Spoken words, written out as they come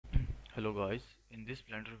Hello guys, in this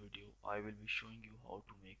Blender video I will be showing you how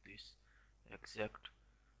to make this exact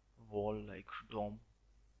wall like dome.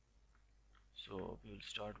 So we will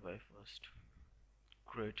start by first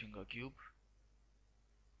creating a cube.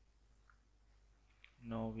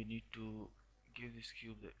 Now we need to give this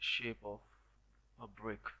cube the shape of a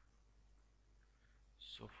brick.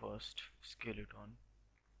 So first scale it on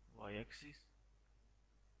y-axis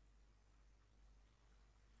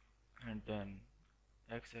and then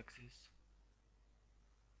x-axis.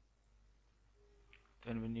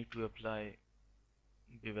 Then we need to apply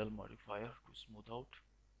Bevel modifier to smooth out.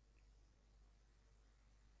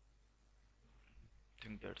 I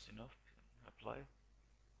think that's enough. Apply.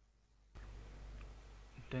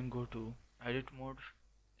 Then go to edit mode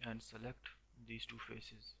and select these two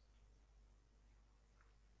faces.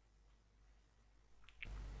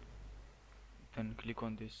 Then click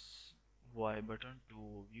on this Y button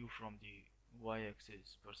to view from the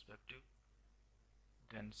Y-axis perspective.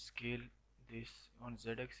 Then scale this on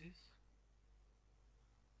Z-axis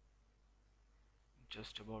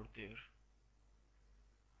just about there.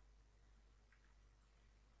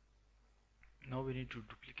 Now we need to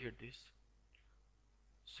duplicate this.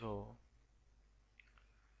 So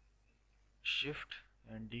Shift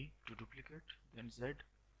and D to duplicate, then Z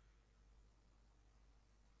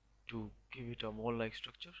to give it a wall-like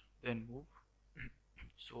structure, then move.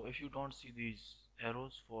 So if you don't see these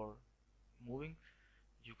arrows for moving,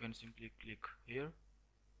 you can simply click here.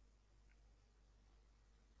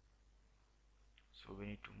 So we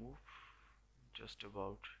need to move just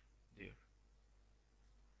about there.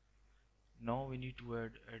 Now we need to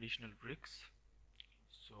add additional bricks,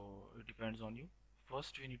 so it depends on you.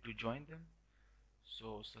 First we need to join them,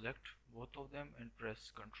 so select both of them and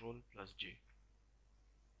press Ctrl plus J.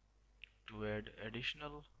 To add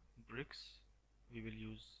additional bricks we will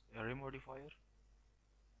use array modifier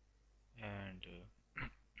and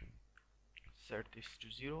set this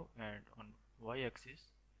to 0, and on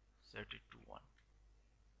y-axis set it to 1.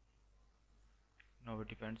 Now it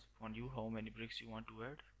depends on you how many bricks you want to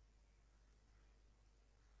add.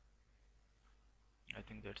 I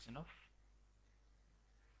think that's enough.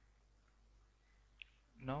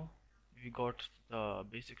 Now we got the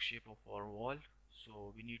basic shape of our wall,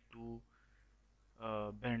 so we need to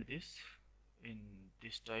bend this in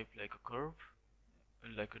this type like a curve,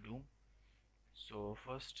 like a dome. So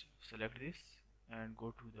first select this and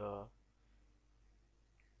go to the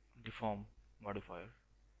Deform Modifier.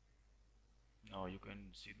 Now you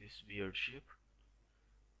can see this weird shape.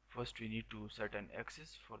 First we need to set an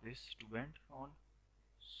axis for this to bend on,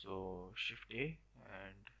 so Shift A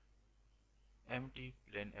and empty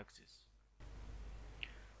plane axis,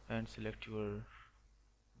 and select your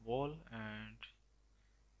wall, and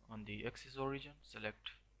on the axis origin select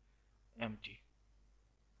empty.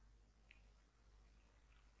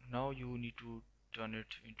 Now you need to turn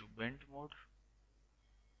it into bend mode,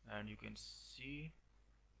 and you can see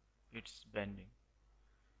it's bending.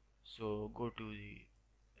 So go to the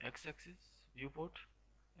x-axis viewport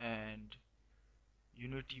and you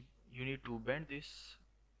need to bend this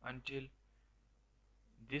until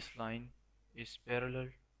this line is parallel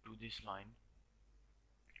to this line.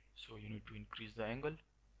 So you need to increase the angle.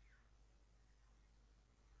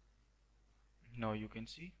 Now you can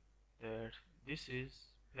see that this is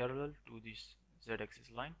parallel to this z-axis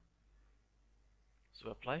line. So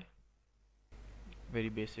apply. Very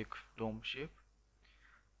basic dome shape.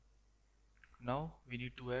 Now we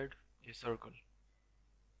need to add a circle.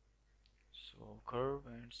 So curve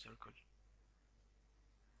and circle.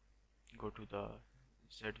 Go to the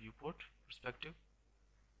Z viewport perspective.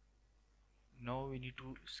 Now we need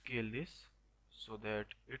to scale this so that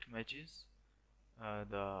it matches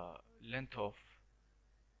the length of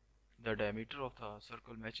the diameter of the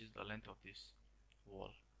circle matches the length of this wall.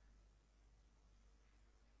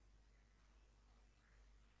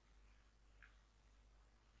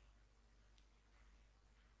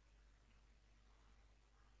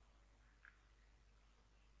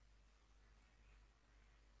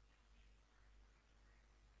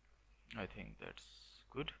 I think that's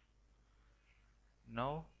good.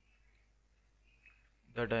 Now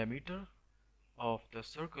the diameter of the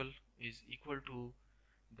circle is equal to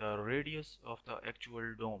the radius of the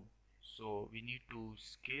actual dome, so we need to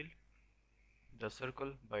scale the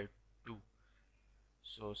circle by 2,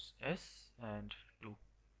 so S and 2.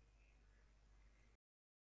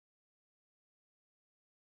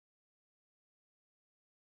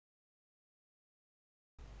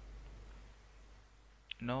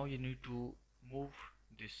 Now you need to move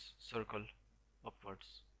this circle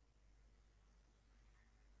upwards.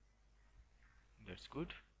 That's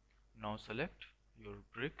good. Now select your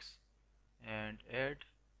bricks and add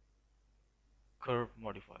curve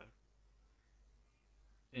modifier.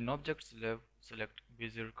 In objects lab, select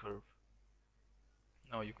Bezier curve.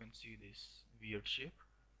 Now you can see this weird shape.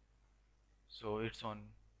 So it's on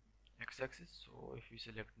x-axis. So if we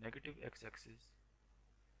select negative x-axis,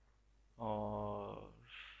 or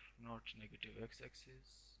not negative x-axis,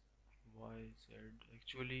 y, z,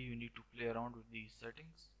 actually you need to play around with these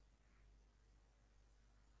settings.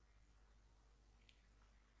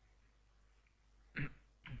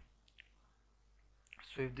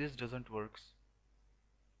 So if this doesn't works,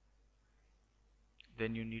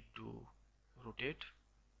 then you need to rotate.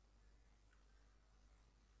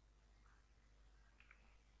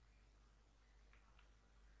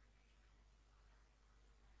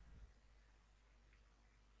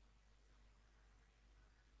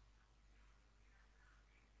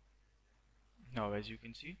 Now as you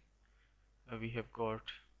can see, we have got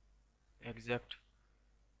exact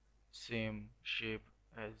same shape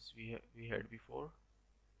as we had before,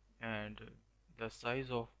 and the size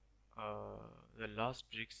of the last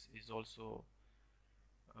bricks is also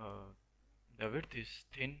the width is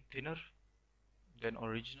thinner than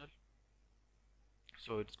original,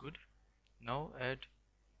 so it's good. Now add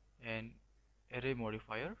an array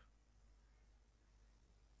modifier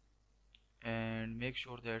and make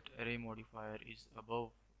sure that array modifier is above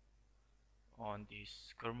on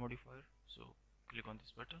this curve modifier, so click on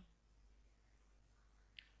this button.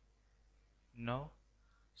 Now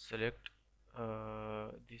select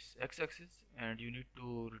this x-axis and you need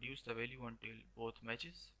to reduce the value until both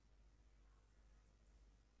matches.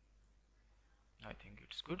 I think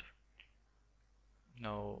it's good.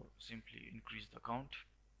 Now simply increase the count.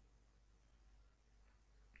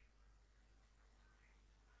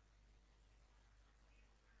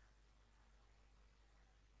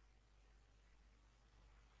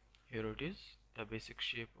 Here it is, the basic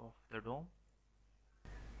shape of the dome.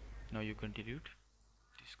 Now you can delete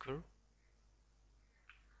this curve.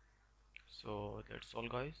 So that's all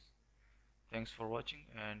guys. Thanks for watching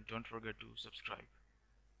and don't forget to subscribe.